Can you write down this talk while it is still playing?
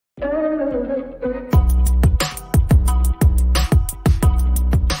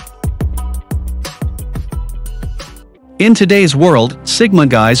In today's world, Sigma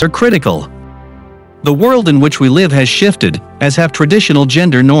guys are critical. The world in which we live has shifted, as have traditional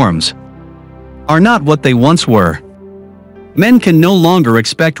gender norms. Are not what they once were. Men can no longer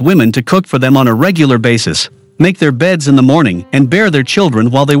expect women to cook for them on a regular basis, make their beds in the morning, and bear their children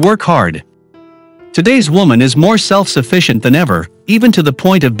while they work hard. Today's woman is more self-sufficient than ever, even to the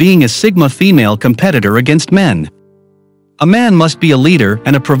point of being a Sigma female competitor against men. A man must be a leader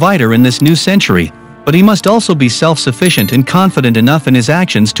and a provider in this new century, but he must also be self-sufficient and confident enough in his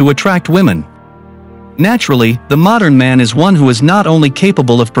actions to attract women. Naturally, the modern man is one who is not only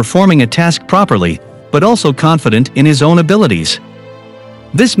capable of performing a task properly, but also confident in his own abilities.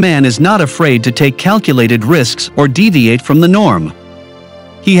 This man is not afraid to take calculated risks or deviate from the norm.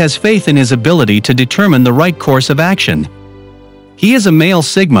 He has faith in his ability to determine the right course of action. He is a male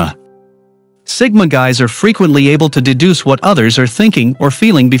Sigma. Sigma guys are frequently able to deduce what others are thinking or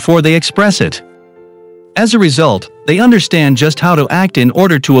feeling before they express it. As a result, they understand just how to act in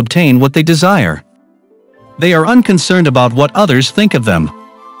order to obtain what they desire. They are unconcerned about what others think of them.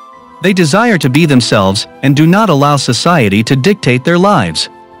 They desire to be themselves and do not allow society to dictate their lives.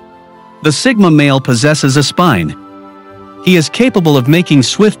 The Sigma male possesses a spine. He is capable of making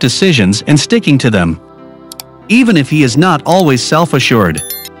swift decisions and sticking to them, even if he is not always self-assured.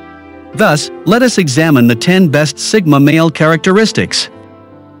 Thus, let us examine the 10 best Sigma male characteristics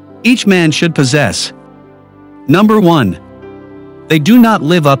each man should possess. Number 1. They do not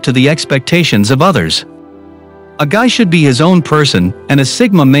live up to the expectations of others. A guy should be his own person, and a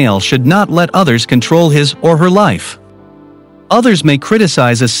Sigma male should not let others control his or her life. Others may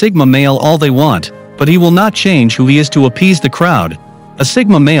criticize a Sigma male all they want, but he will not change who he is to appease the crowd. A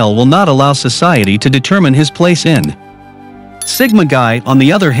Sigma male will not allow society to determine his place in. Sigma guy, on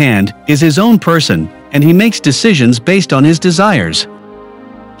the other hand, is his own person, and he makes decisions based on his desires.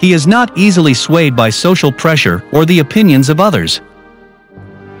 He is not easily swayed by social pressure or the opinions of others.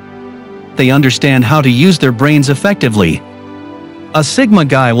 They understand how to use their brains effectively. A Sigma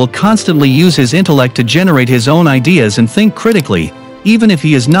guy will constantly use his intellect to generate his own ideas and think critically, even if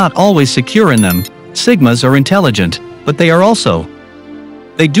he is not always secure in them. Sigmas are intelligent, but they are also.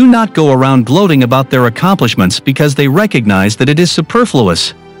 They do not go around gloating about their accomplishments because they recognize that it is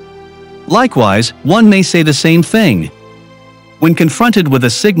superfluous. Likewise, one may say the same thing. When confronted with a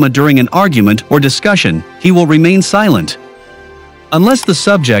Sigma during an argument or discussion, he will remain silent. Unless the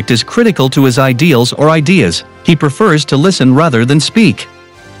subject is critical to his ideals or ideas, he prefers to listen rather than speak.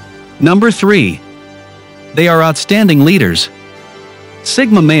 Number 3. They are outstanding leaders.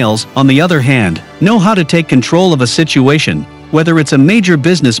 Sigma males, on the other hand, know how to take control of a situation, whether it's a major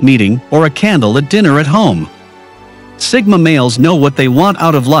business meeting or a candle at dinner at home. Sigma males know what they want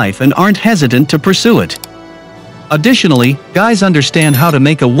out of life and aren't hesitant to pursue it. Additionally, guys understand how to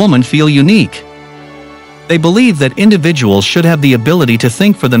make a woman feel unique. They believe that individuals should have the ability to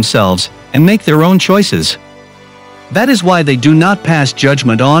think for themselves and make their own choices. That is why they do not pass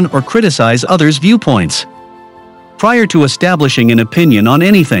judgment on or criticize others' viewpoints. Prior to establishing an opinion on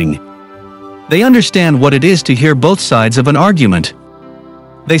anything, they understand what it is to hear both sides of an argument.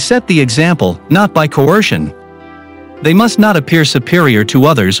 They set the example, not by coercion. They must not appear superior to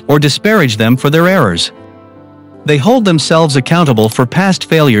others or disparage them for their errors. They hold themselves accountable for past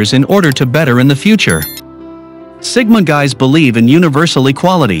failures in order to better in the future. Sigma guys believe in universal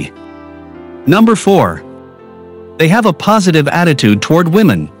equality. Number 4. They have a positive attitude toward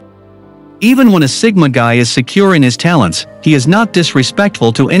women. Even when a Sigma guy is secure in his talents, he is not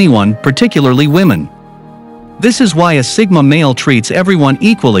disrespectful to anyone, particularly women. This is why a Sigma male treats everyone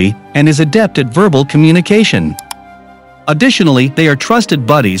equally and is adept at verbal communication. Additionally, they are trusted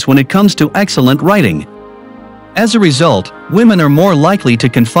buddies when it comes to excellent writing. As a result, women are more likely to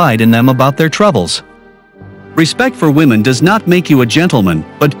confide in them about their troubles. Respect for women does not make you a gentleman,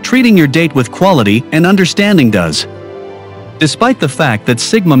 but treating your date with quality and understanding does. Despite the fact that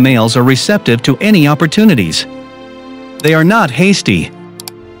Sigma males are receptive to any opportunities, they are not hasty.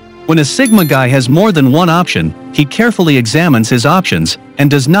 When a Sigma guy has more than one option, he carefully examines his options and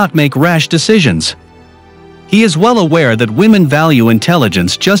does not make rash decisions. He is well aware that women value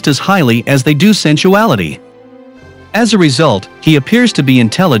intelligence just as highly as they do sensuality. As a result, he appears to be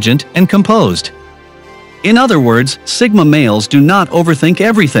intelligent and composed. In other words, Sigma males do not overthink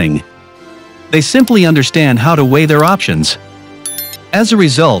everything. They simply understand how to weigh their options. As a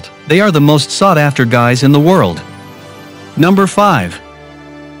result, they are the most sought-after guys in the world. Number 5.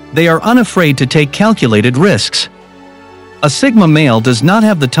 They are unafraid to take calculated risks. A Sigma male does not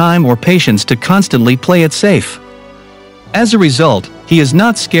have the time or patience to constantly play it safe. As a result, he is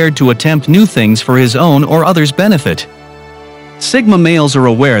not scared to attempt new things for his own or others' benefit. Sigma males are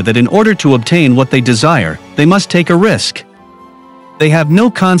aware that in order to obtain what they desire, they must take a risk. They have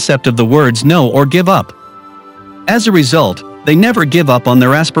no concept of the words no or give up. As a result, they never give up on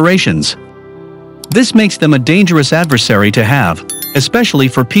their aspirations. This makes them a dangerous adversary to have, especially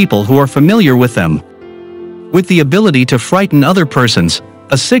for people who are familiar with them. With the ability to frighten other persons,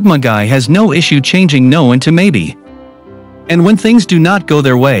 a Sigma guy has no issue changing no into maybe. And when things do not go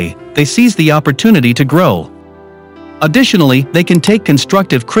their way, they seize the opportunity to grow. Additionally, they can take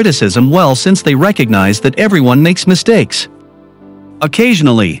constructive criticism well since they recognize that everyone makes mistakes.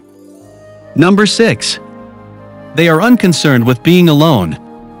 Occasionally. Number 6. They are unconcerned with being alone.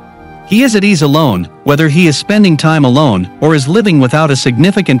 He is at ease alone, whether he is spending time alone or is living without a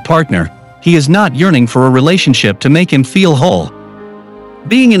significant partner. He is not yearning for a relationship to make him feel whole.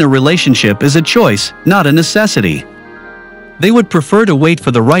 Being in a relationship is a choice, not a necessity. They would prefer to wait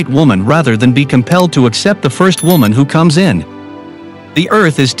for the right woman rather than be compelled to accept the first woman who comes in. The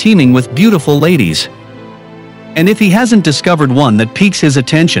earth is teeming with beautiful ladies. And if he hasn't discovered one that piques his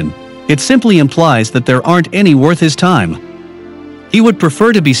attention, it simply implies that there aren't any worth his time. He would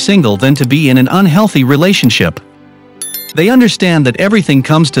prefer to be single than to be in an unhealthy relationship. They understand that everything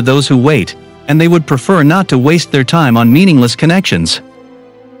comes to those who wait, and they would prefer not to waste their time on meaningless connections.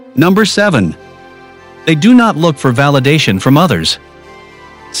 Number 7. They do not look for validation from others.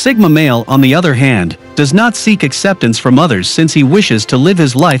 Sigma male, on the other hand, does not seek acceptance from others since he wishes to live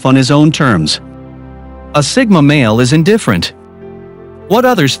his life on his own terms. A Sigma male is indifferent. What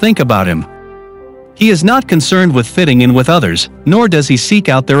others think about him. He is not concerned with fitting in with others, nor does he seek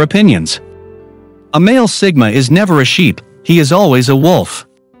out their opinions. A male Sigma is never a sheep, he is always a wolf.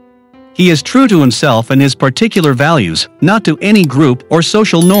 He is true to himself and his particular values, not to any group or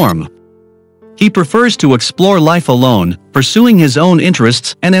social norm. He prefers to explore life alone, pursuing his own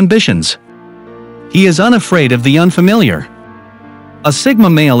interests and ambitions. He is unafraid of the unfamiliar. A Sigma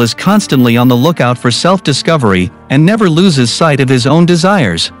male is constantly on the lookout for self-discovery and never loses sight of his own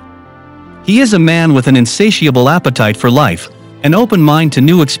desires. He is a man with an insatiable appetite for life, an open mind to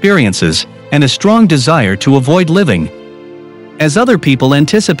new experiences, and a strong desire to avoid living as other people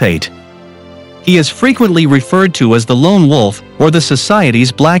anticipate. He is frequently referred to as the lone wolf or the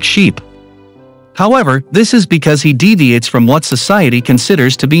society's black sheep. However, this is because he deviates from what society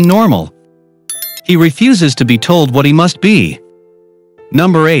considers to be normal. He refuses to be told what he must be.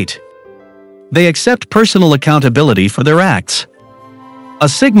 Number 8. They accept personal accountability for their acts. A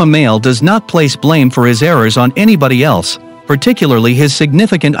Sigma male does not place blame for his errors on anybody else, particularly his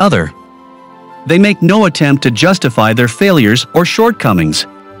significant other. They make no attempt to justify their failures or shortcomings.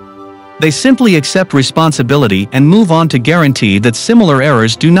 They simply accept responsibility and move on to guarantee that similar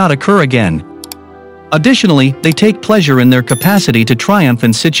errors do not occur again. Additionally, they take pleasure in their capacity to triumph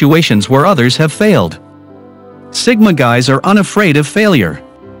in situations where others have failed. Sigma guys are unafraid of failure.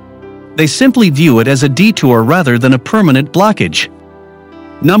 They simply view it as a detour rather than a permanent blockage.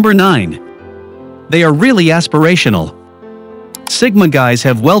 Number 9. They are really aspirational. Sigma guys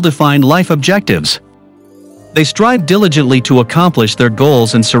have well-defined life objectives. They strive diligently to accomplish their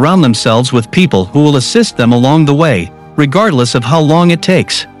goals and surround themselves with people who will assist them along the way, regardless of how long it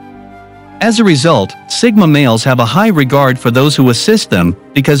takes. As a result, Sigma males have a high regard for those who assist them,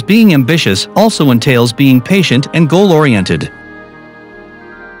 because being ambitious also entails being patient and goal-oriented.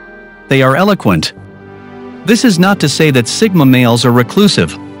 They are eloquent. This is not to say that Sigma males are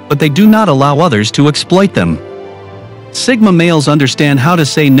reclusive, but they do not allow others to exploit them. Sigma males understand how to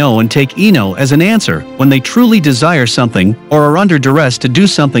say no and take no as an answer when they truly desire something or are under duress to do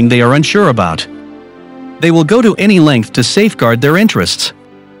something they are unsure about. They will go to any length to safeguard their interests.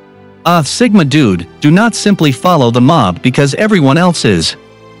 A Sigma dude do not simply follow the mob because everyone else is,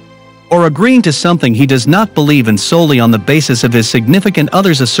 or agreeing to something he does not believe in solely on the basis of his significant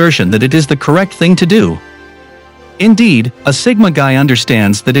other's assertion that it is the correct thing to do. Indeed, a Sigma guy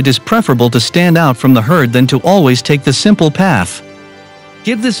understands that it is preferable to stand out from the herd than to always take the simple path.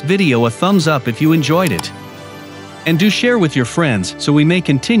 Give this video a thumbs up if you enjoyed it. And do share with your friends so we may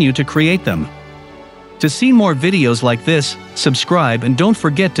continue to create them. To see more videos like this, subscribe and don't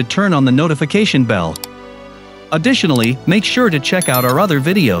forget to turn on the notification bell. Additionally, make sure to check out our other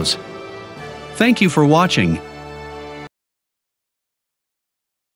videos. Thank you for watching.